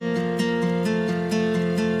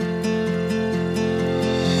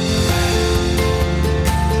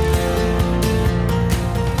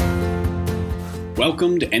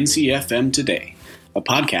Welcome to NCFM Today, a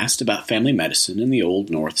podcast about family medicine in the Old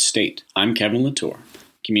North State. I'm Kevin Latour,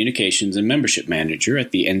 Communications and Membership Manager at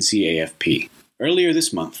the NCAFP. Earlier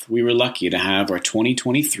this month, we were lucky to have our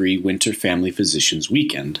 2023 Winter Family Physicians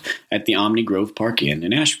Weekend at the Omni Grove Park Inn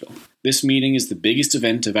in Asheville. This meeting is the biggest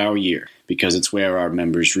event of our year because it's where our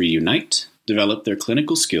members reunite, develop their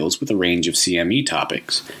clinical skills with a range of CME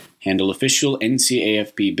topics, handle official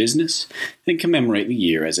NCAFP business, and commemorate the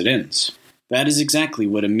year as it ends. That is exactly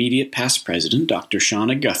what immediate past president Dr.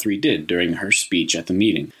 Shauna Guthrie did during her speech at the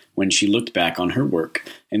meeting when she looked back on her work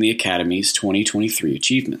and the Academy's 2023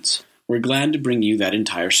 achievements. We're glad to bring you that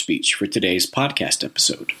entire speech for today's podcast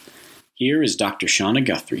episode. Here is Dr. Shauna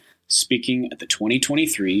Guthrie speaking at the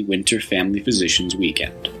 2023 Winter Family Physicians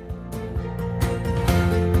Weekend.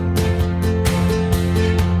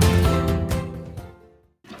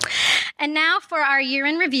 And now for our year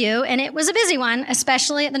in review, and it was a busy one,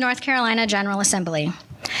 especially at the North Carolina General Assembly.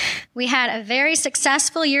 We had a very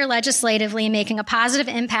successful year legislatively, making a positive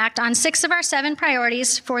impact on 6 of our 7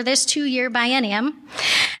 priorities for this 2-year biennium.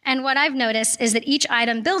 And what I've noticed is that each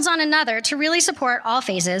item builds on another to really support all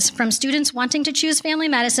phases, from students wanting to choose family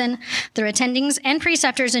medicine, through attendings and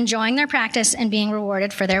preceptors enjoying their practice and being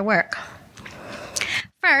rewarded for their work.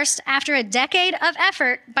 First, after a decade of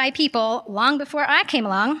effort by people long before I came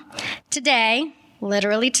along, today,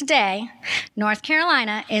 literally today, North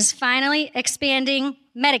Carolina is finally expanding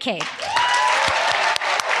Medicaid.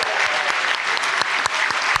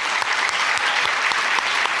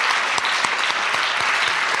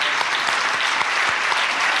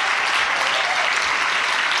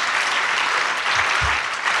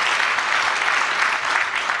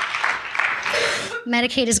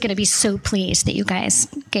 Medicaid is going to be so pleased that you guys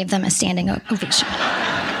gave them a standing ovation.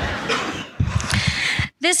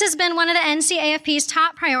 This has been one of the NCAFP's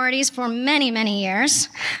top priorities for many, many years.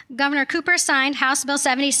 Governor Cooper signed House Bill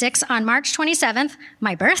 76 on March 27th,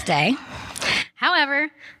 my birthday. However,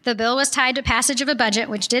 the bill was tied to passage of a budget,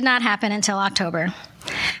 which did not happen until October.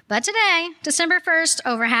 But today, December 1st,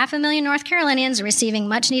 over 500,000 North Carolinians are receiving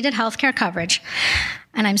much-needed health care coverage.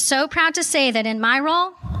 And I'm so proud to say that in my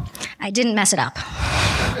role, I didn't mess it up.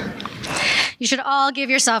 You should all give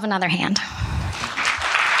yourself another hand.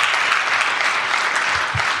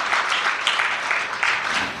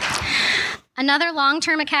 Another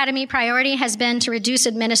long-term Academy priority has been to reduce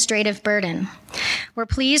administrative burden. We're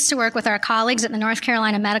pleased to work with our colleagues at the North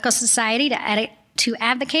Carolina Medical Society to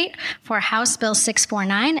advocate for House Bill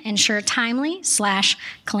 649, ensure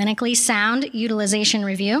timely/clinically sound utilization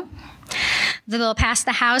review. The bill passed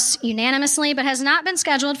the House unanimously, but has not been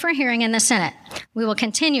scheduled for hearing in the Senate. We will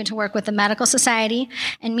continue to work with the Medical Society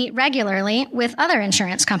and meet regularly with other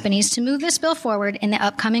insurance companies to move this bill forward in the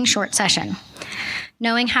upcoming short session,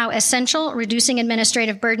 knowing how essential reducing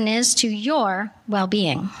administrative burden is to your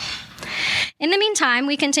well-being. In the meantime,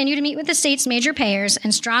 we continue to meet with the state's major payers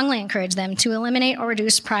and strongly encourage them to eliminate or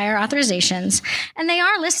reduce prior authorizations, and they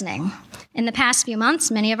are listening. In the past few months,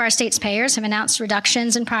 many of our state's payers have announced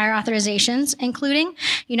reductions in prior authorizations, including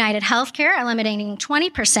United Healthcare eliminating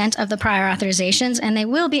 20% of the prior authorizations, and they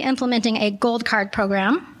will be implementing a Gold Card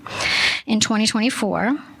program in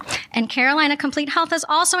 2024. And Carolina Complete Health has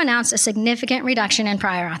also announced a significant reduction in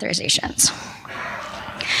prior authorizations.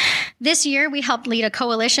 This year, we helped lead a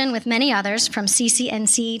coalition with many others, from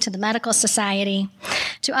CCNC to the Medical Society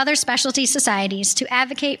to other specialty societies, to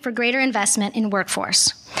advocate for greater investment in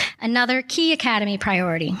workforce, another key Academy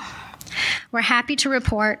priority. We're happy to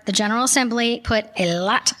report the General Assembly put a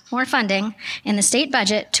lot more funding in the state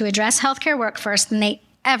budget to address healthcare workforce than they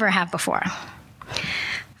ever have before.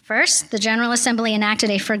 First, the General Assembly enacted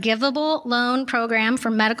a forgivable loan program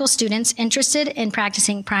for medical students interested in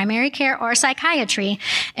practicing primary care or psychiatry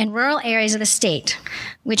in rural areas of the state,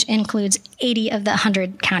 which includes 80 of the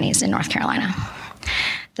 100 counties in North Carolina.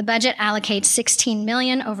 The budget allocates $16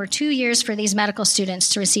 million over 2 years for these medical students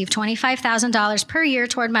to receive $25,000 per year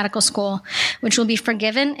toward medical school, which will be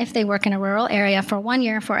forgiven if they work in a rural area for 1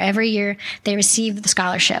 year for every year they receive the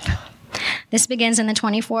scholarship. This begins in the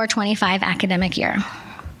 24-25 academic year.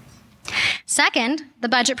 Second, the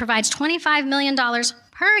budget provides $25 million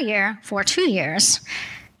per year for 2 years,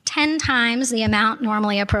 10 times the amount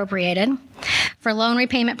normally appropriated, for loan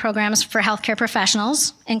repayment programs for healthcare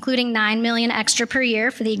professionals, including $9 million extra per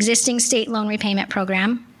year for the existing state loan repayment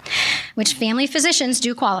program, which family physicians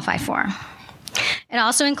do qualify for. It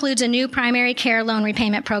also includes a new primary care loan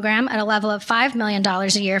repayment program at a level of $5 million a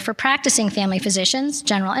year for practicing family physicians,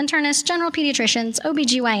 general internists, general pediatricians,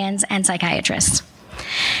 OBGYNs, and psychiatrists.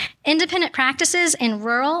 Independent practices in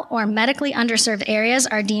rural or medically underserved areas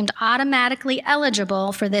are deemed automatically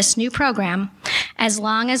eligible for this new program, as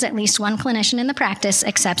long as at least one clinician in the practice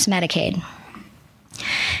accepts Medicaid.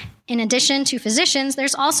 In addition to physicians,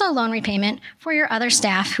 there's also loan repayment for your other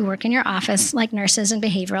staff who work in your office, like nurses and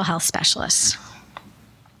behavioral health specialists.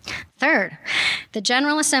 Third, the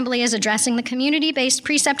General Assembly is addressing the community-based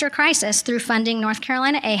preceptor crisis through funding North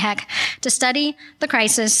Carolina AHEC to study the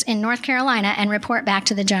crisis in North Carolina and report back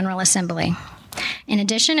to the General Assembly. In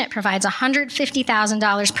addition, it provides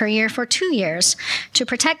 $150,000 per year for 2 years to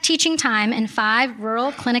protect teaching time in 5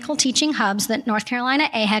 rural clinical teaching hubs that North Carolina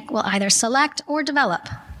AHEC will either select or develop.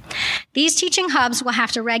 These teaching hubs will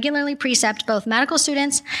have to regularly precept both medical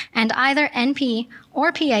students and either NP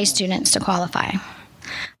or PA students to qualify.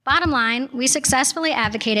 Bottom line, we successfully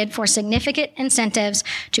advocated for significant incentives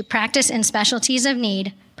to practice in specialties of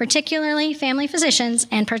need, particularly family physicians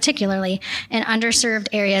and particularly in underserved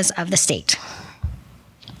areas of the state.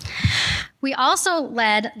 We also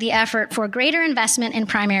led the effort for greater investment in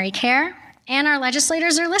primary care, and our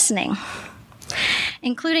legislators are listening,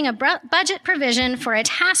 including a budget provision for a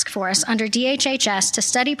task force under DHHS to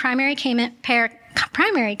study primary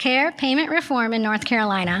care payment reform in North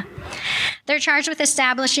Carolina. They're charged with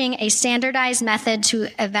establishing a standardized method to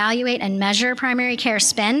evaluate and measure primary care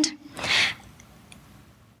spend,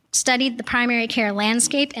 studied the primary care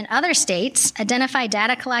landscape in other states, identify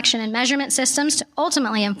data collection and measurement systems to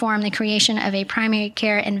ultimately inform the creation of a primary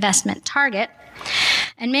care investment target,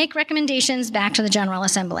 and make recommendations back to the General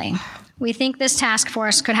Assembly. We think this task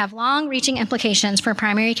force could have long-reaching implications for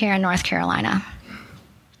primary care in North Carolina.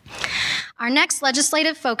 Our next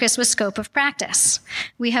legislative focus was scope of practice.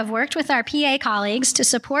 We have worked with our PA colleagues to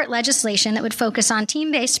support legislation that would focus on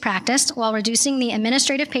team-based practice while reducing the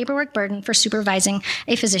administrative paperwork burden for supervising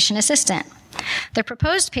a physician assistant. The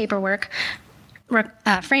proposed paperwork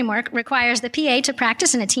framework requires the PA to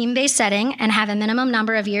practice in a team-based setting and have a minimum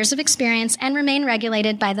number of years of experience and remain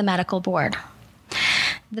regulated by the medical board.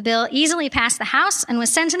 The bill easily passed the House and was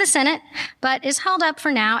sent to the Senate, but is held up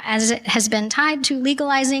for now as it has been tied to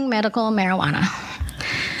legalizing medical marijuana.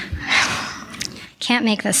 Can't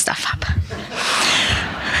make this stuff up.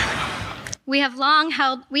 We have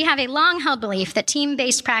a long-held belief that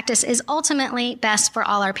team-based practice is ultimately best for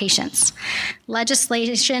all our patients.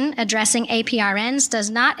 Legislation addressing APRNs does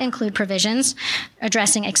not include provisions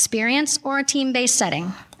addressing experience or a team-based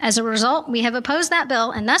setting. As a result, we have opposed that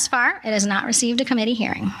bill, and thus far, it has not received a committee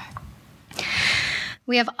hearing.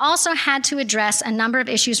 We have also had to address a number of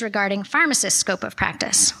issues regarding pharmacists' scope of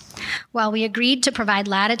practice. While we agreed to provide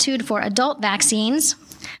latitude for adult vaccines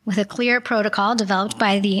with a clear protocol developed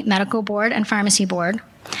by the Medical Board and Pharmacy Board,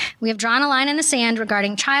 we have drawn a line in the sand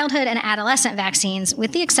regarding childhood and adolescent vaccines,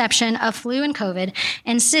 with the exception of flu and COVID,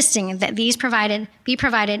 insisting that these be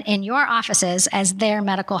provided in your offices as their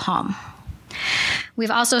medical home.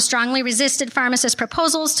 We've also strongly resisted pharmacists'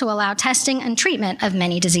 proposals to allow testing and treatment of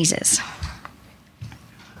many diseases.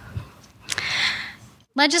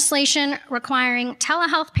 Legislation requiring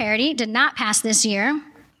telehealth parity did not pass this year,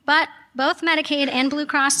 but both Medicaid and Blue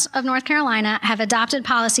Cross of North Carolina have adopted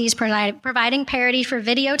policies providing parity for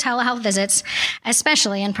video telehealth visits,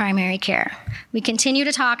 especially in primary care. We continue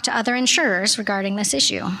to talk to other insurers regarding this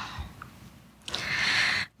issue.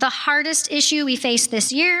 The hardest issue we faced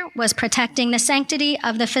this year was protecting the sanctity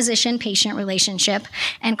of the physician-patient relationship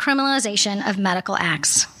and criminalization of medical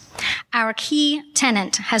acts. Our key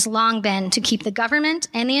tenet has long been to keep the government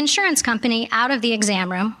and the insurance company out of the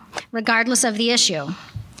exam room, regardless of the issue.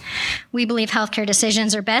 We believe healthcare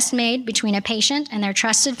decisions are best made between a patient and their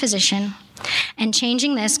trusted physician, and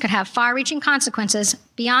changing this could have far-reaching consequences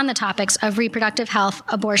beyond the topics of reproductive health,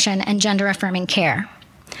 abortion, and gender-affirming care.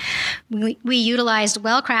 We utilized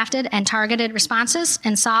well-crafted and targeted responses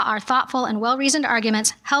and saw our thoughtful and well-reasoned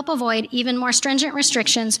arguments help avoid even more stringent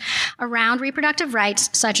restrictions around reproductive rights,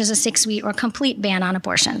 such as a 6-week or complete ban on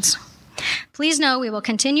abortions. Please know we will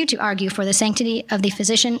continue to argue for the sanctity of the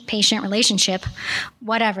physician-patient relationship,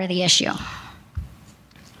 whatever the issue.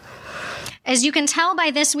 As you can tell by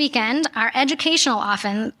this weekend, our educational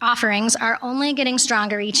offerings are only getting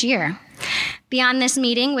stronger each year. Beyond this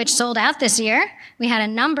meeting, which sold out this year, we had a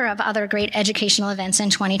number of other great educational events in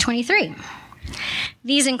 2023.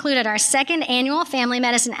 These included our second annual Family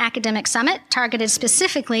Medicine Academic Summit, targeted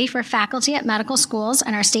specifically for faculty at medical schools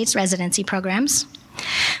and our state's residency programs.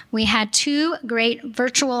 We had 2 great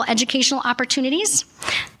virtual educational opportunities,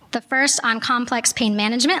 the first on complex pain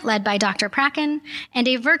management, led by Dr. Pracken, and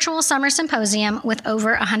a virtual summer symposium with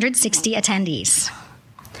over 160 attendees.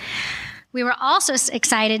 We were also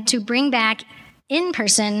excited to bring back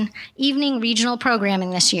in-person evening regional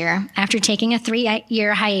programming this year after taking a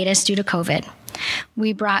 3-year hiatus due to COVID.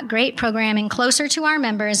 We brought great programming closer to our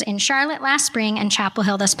members in Charlotte last spring and Chapel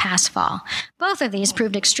Hill this past fall. Both of these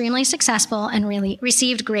proved extremely successful and really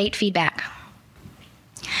received great feedback.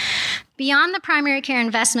 Beyond the primary care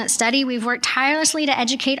investment study, we've worked tirelessly to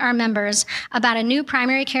educate our members about a new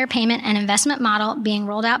primary care payment and investment model being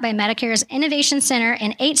rolled out by Medicare's Innovation Center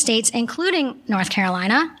in 8 states, including North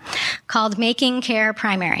Carolina, called Making Care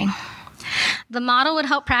Primary. The model would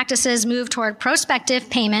help practices move toward prospective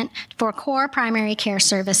payment for core primary care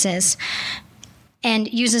services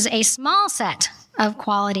and uses a small set of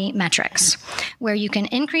quality metrics, where you can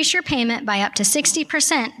increase your payment by up to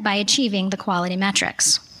 60% by achieving the quality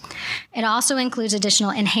metrics. It also includes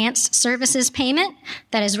additional enhanced services payment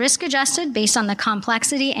that is risk adjusted based on the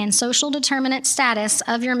complexity and social determinant status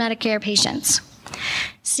of your Medicare patients.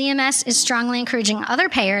 CMS is strongly encouraging other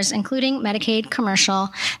payers, including Medicaid, commercial,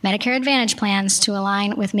 Medicare Advantage plans, to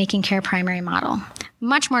align with Making Care Primary model.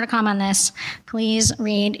 Much more to come on this. Please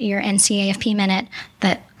read your NCAFP minute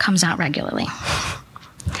that comes out regularly.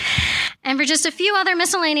 And for just a few other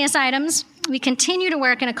miscellaneous items, we continue to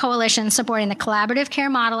work in a coalition supporting the collaborative care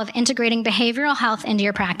model of integrating behavioral health into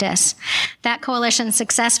your practice. That coalition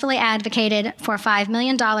successfully advocated for $5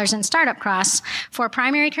 million in startup costs for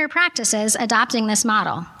primary care practices adopting this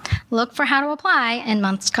model. Look for how to apply in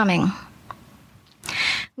months coming.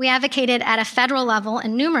 We advocated at a federal level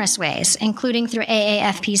in numerous ways, including through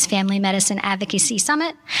AAFP's Family Medicine Advocacy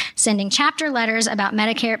Summit, sending chapter letters about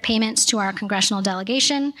Medicare payments to our congressional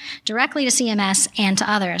delegation, directly to CMS, and to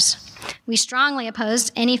others. We strongly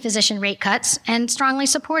opposed any physician rate cuts and strongly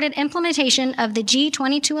supported implementation of the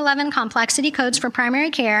G2211 complexity codes for primary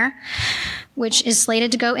care, which is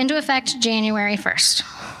slated to go into effect January 1st.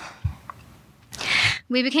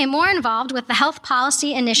 We became more involved with the Health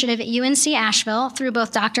Policy Initiative at UNC Asheville through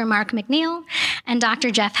both Dr. Mark McNeil and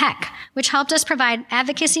Dr. Jeff Heck, which helped us provide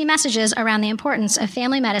advocacy messages around the importance of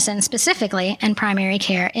family medicine specifically and primary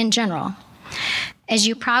care in general. As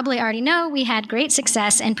you probably already know, we had great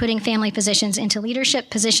success in putting family physicians into leadership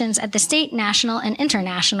positions at the state, national, and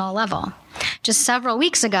international level. Just several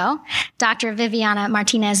weeks ago, Dr. Viviana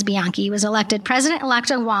Martinez-Bianchi was elected President-elect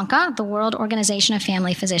of WONCA, the World Organization of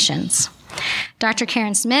Family Physicians. Dr.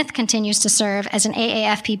 Karen Smith continues to serve as an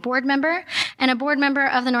AAFP board member and a board member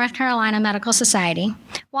of the North Carolina Medical Society,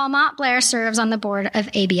 while Mott Blair serves on the board of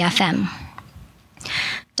ABFM.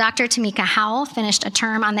 Dr. Tamika Howell finished a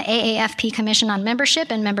term on the AAFP Commission on Membership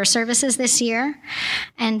and Member Services this year,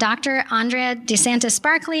 and Dr. Andrea DeSantis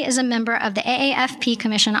Barkley is a member of the AAFP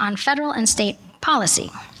Commission on Federal and State Policy.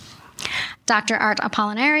 Dr. Art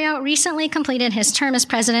Apollinario recently completed his term as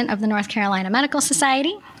president of the North Carolina Medical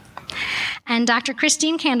Society, and Dr.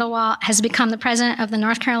 Christine Candelwall has become the president of the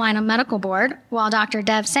North Carolina Medical Board, while Dr.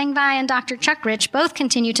 Dev Sangvai and Dr. Chuck Rich both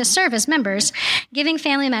continue to serve as members, giving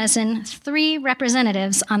family medicine 3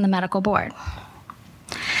 representatives on the medical board.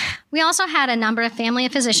 We also had a number of family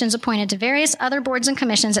physicians appointed to various other boards and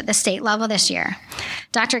commissions at the state level this year.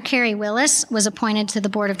 Dr. Carrie Willis was appointed to the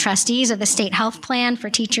Board of Trustees of the State Health Plan for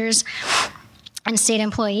teachers and state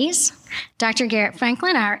employees. Dr. Garrett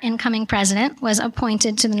Franklin, our incoming president, was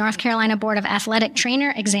appointed to the North Carolina Board of Athletic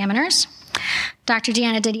Trainer Examiners. Dr.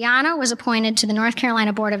 Deanna Didiano was appointed to the North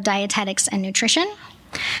Carolina Board of Dietetics and Nutrition.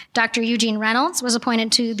 Dr. Eugene Reynolds was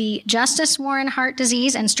appointed to the Justice Warren Heart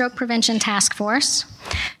Disease and Stroke Prevention Task Force.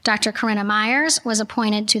 Dr. Corinna Myers was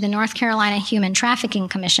appointed to the North Carolina Human Trafficking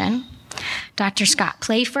Commission. Dr. Scott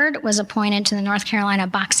Playford was appointed to the North Carolina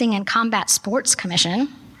Boxing and Combat Sports Commission.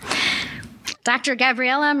 Dr.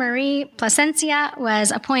 Gabriela Marie Plasencia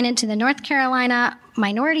was appointed to the North Carolina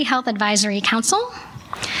Minority Health Advisory Council.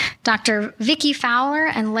 Dr. Vicki Fowler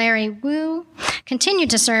and Larry Wu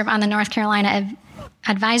continued to serve on the North Carolina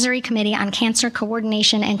Advisory Committee on Cancer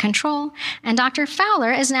Coordination and Control, and Dr.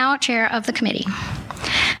 Fowler is now chair of the committee.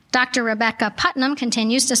 Dr. Rebecca Putnam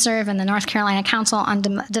continues to serve in the North Carolina Council on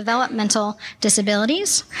Developmental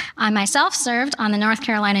Disabilities. I myself served on the North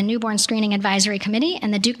Carolina Newborn Screening Advisory Committee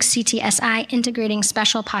and the Duke CTSI Integrating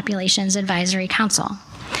Special Populations Advisory Council.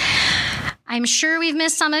 I'm sure we've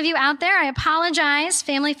missed some of you out there. I apologize.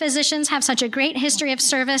 Family physicians have such a great history of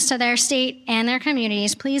service to their state and their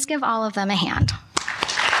communities. Please give all of them a hand.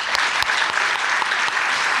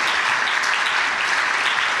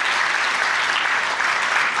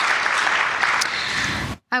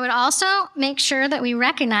 I would also make sure that we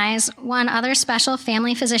recognize one other special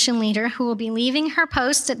family physician leader who will be leaving her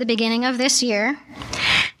post at the beginning of this year.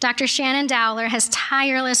 Dr. Shannon Dowler has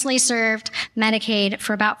tirelessly served Medicaid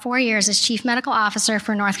for about 4 years as Chief Medical Officer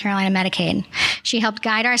for North Carolina Medicaid. She helped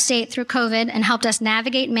guide our state through COVID and helped us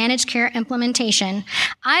navigate managed care implementation,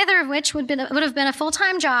 either of which would have been a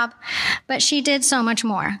full-time job, but she did so much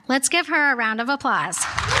more. Let's give her a round of applause.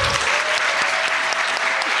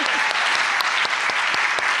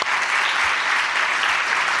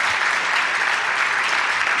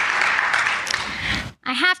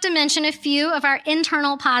 I have to mention a few of our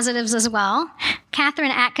internal positives as well.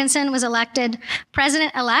 Catherine Atkinson was elected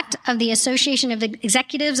president-elect of the Association of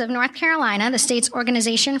Executives of North Carolina, the state's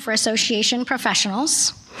organization for association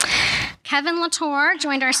professionals. Kevin Latour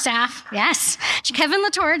joined our staff. Yes, Kevin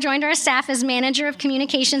Latour joined our staff as manager of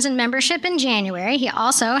communications and membership in January. He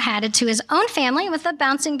also added to his own family with a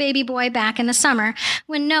bouncing baby boy back in the summer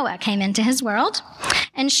when Noah came into his world.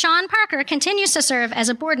 And Sean Parker continues to serve as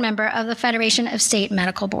a board member of the Federation of State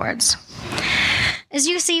Medical Boards. As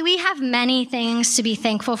you see, we have many things to be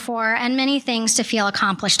thankful for and many things to feel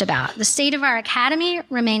accomplished about. The state of our academy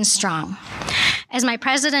remains strong. As my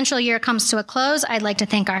presidential year comes to a close, I'd like to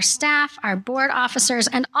thank our staff, our board officers,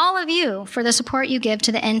 and all of you for the support you give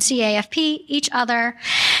to the NCAFP, each other,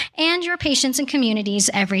 and your patients and communities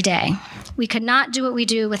every day. We could not do what we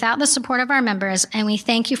do without the support of our members, and we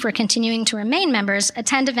thank you for continuing to remain members,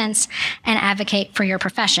 attend events, and advocate for your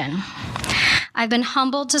profession. I've been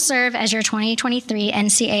humbled to serve as your 2023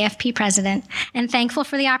 NCAFP president and thankful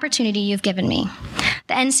for the opportunity you've given me.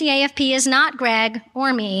 The NCAFP is not Greg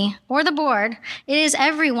or me or the board. It is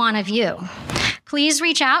every one of you. Please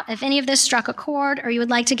reach out if any of this struck a chord or you would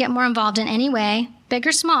like to get more involved in any way, big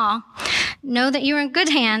or small. Know that you're in good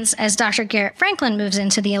hands as Dr. Garrett Franklin moves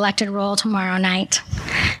into the elected role tomorrow night.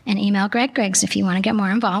 And email Greg Griggs if you want to get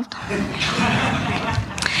more involved.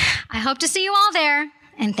 I hope to see you all there,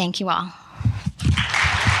 and thank you all.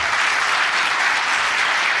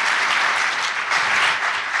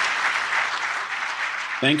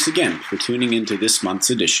 Thanks again for tuning into this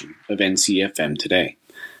month's edition of NCFM Today.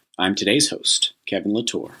 I'm today's host, Kevin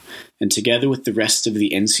Latour, and together with the rest of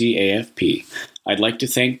the NCAFP, I'd like to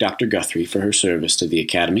thank Dr. Guthrie for her service to the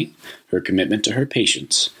Academy, her commitment to her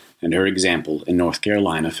patients, and her example in North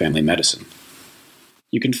Carolina family medicine.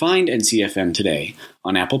 You can find NCFM Today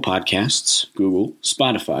on Apple Podcasts, Google,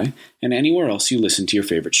 Spotify, and anywhere else you listen to your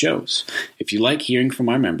favorite shows. If you like hearing from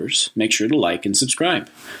our members, make sure to like and subscribe.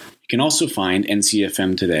 You can also find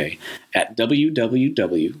NCFM Today at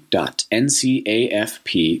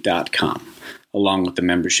www.ncafp.com, along with the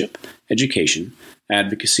membership, education,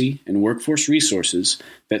 advocacy, and workforce resources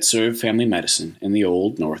that serve family medicine in the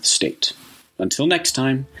Old North State. Until next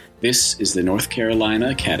time, this is the North Carolina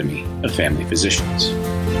Academy of Family Physicians.